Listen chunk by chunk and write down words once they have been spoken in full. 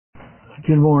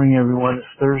Good morning, everyone. It's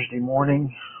Thursday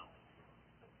morning.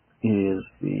 It is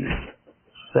the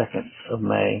 2nd of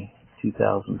May,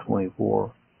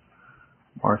 2024.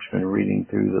 Mark's been reading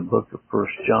through the book of 1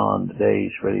 John. Today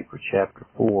he's ready for chapter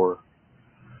 4.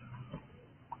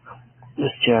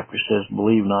 This chapter says,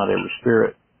 believe not every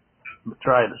spirit, but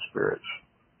try the spirits,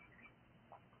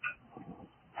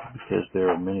 because there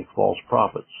are many false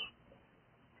prophets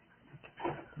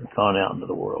that have gone out into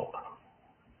the world.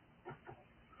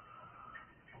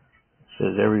 It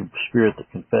says, every spirit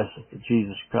that confesseth that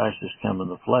Jesus Christ is come in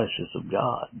the flesh is of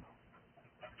God.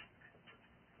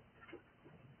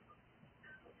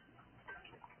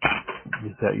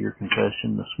 Is that your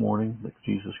confession this morning, that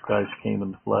Jesus Christ came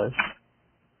in the flesh?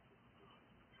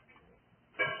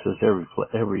 It says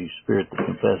every spirit that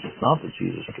confesses not that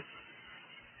Jesus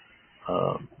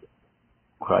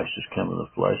Christ has come in the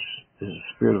flesh is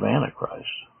a spirit of Antichrist.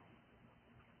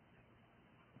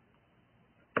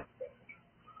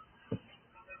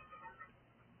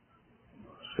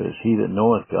 It says, he that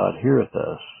knoweth God heareth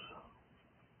us.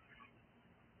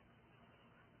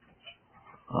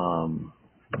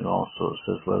 And also it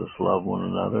says, let us love one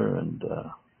another, and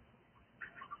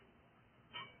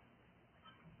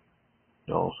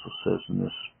it also says in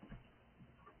this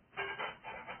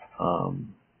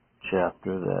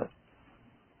chapter that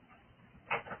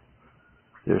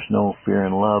there's no fear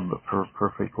in love, but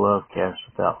perfect love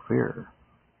casteth out fear.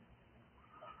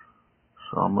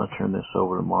 So I'm going to turn this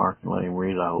over to Mark and let him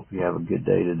read. I hope you have a good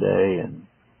day today, and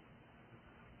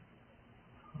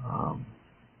I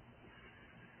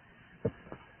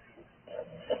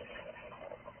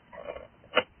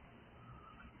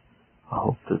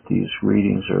hope that these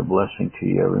readings are a blessing to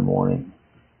you every morning.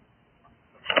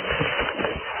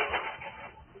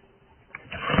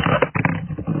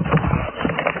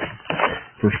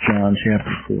 1 John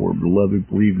chapter 4, beloved,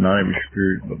 believe not every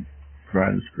spirit, but try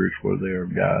the spirits whether they are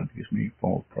of God, because many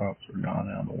false prophets are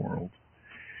gone out in the world.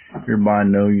 Hereby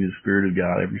know you the Spirit of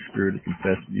God. Every spirit that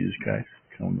confesses Jesus Christ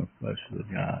has come in the flesh is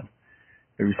of God.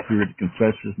 Every spirit that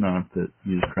confesses not that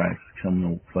Jesus Christ has come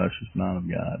in the flesh is not of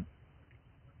God.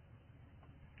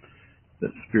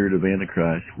 That spirit of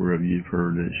Antichrist, whereof you've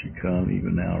heard that it should come,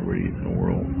 even now already is in the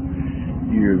world.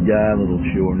 You are of God, little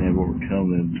children, have overcome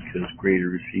them, because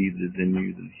greater is he that is in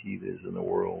you than he that is in the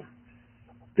world.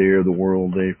 They are the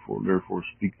world, therefore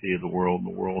speak they of the world, and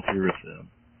the world heareth them.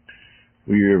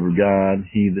 We are of God,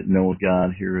 he that knoweth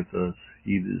God heareth us.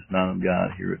 He that is not of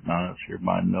God heareth not us.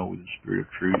 Hereby know we the spirit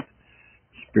of truth,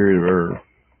 the spirit of error.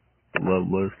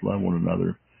 Let us love one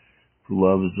another. For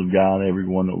love is of God.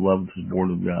 Everyone that loveth is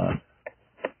born of God,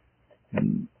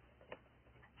 and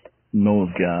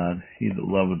knoweth God. He that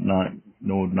loveth not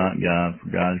knoweth not God, for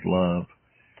God is love.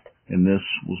 And this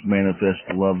was manifest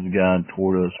the love of God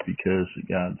toward us, because that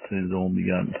God sent his only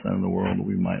begotten Son in the world, that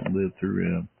we might live through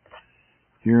him.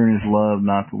 Herein is love,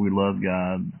 not that we love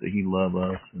God, that he loved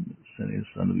us and sent his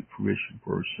Son to be propitiation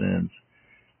for our sins.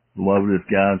 Beloved, if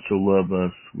God so loved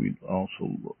us, we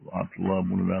also ought to love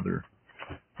one another.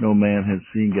 No man has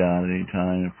seen God at any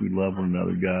time. If we love one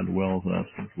another, God dwells in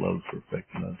us, and his love is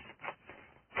perfected in us.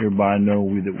 Hereby know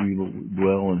we that we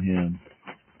dwell in him,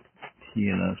 he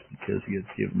in us, because he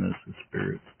hath given us the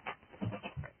Spirit.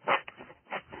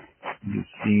 We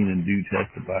have seen and do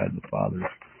testify that the Father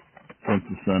sent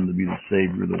the Son to be the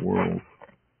Savior of the world.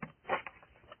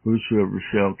 Whosoever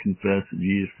shall confess that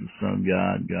Jesus is the Son of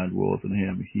God, God dwelleth in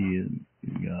him, he in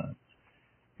God.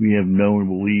 We have known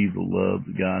and believed the love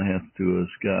that God hath to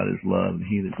us. God is love, and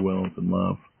he that dwelleth in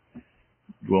love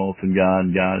dwelleth in God,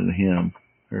 and God in him.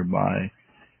 Hereby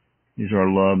is our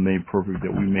love made perfect,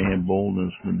 that we may have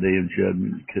boldness in the day of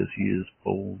judgment, because he is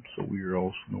bold, so we are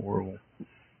also in the world.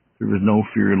 There is no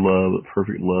fear in love, but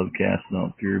perfect love casteth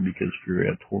out fear, because fear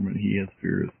hath torment. He hath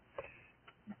feareth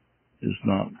is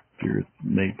not feareth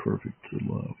made perfect to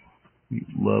love. We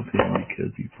love him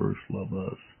because he first loved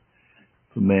us.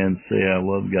 If a man say, I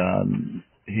love God, and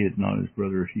hate not his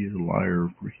brother, he is a liar.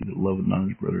 For he that loveth not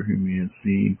his brother whom he hath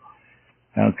seen,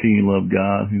 how can he love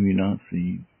God whom he hath not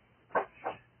seen?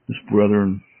 This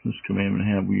brethren, this commandment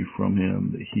have we from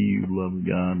him, that he who loveth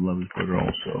God love his brother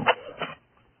also.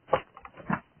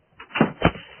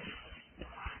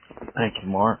 Thank you,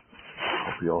 Mark.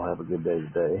 Hope you all have a good day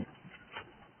today.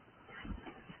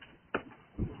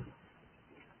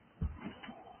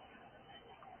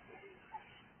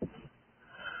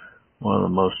 One of the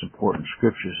most important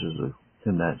scriptures is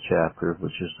in that chapter,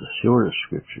 which is the shortest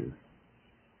scripture,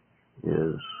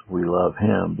 is we love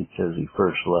him because he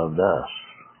first loved us.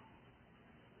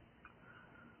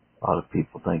 A lot of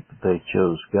people think that they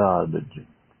chose God, but the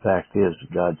fact is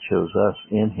that God chose us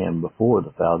in him before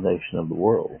the foundation of the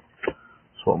world.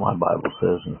 That's what my Bible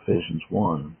says in Ephesians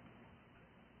 1.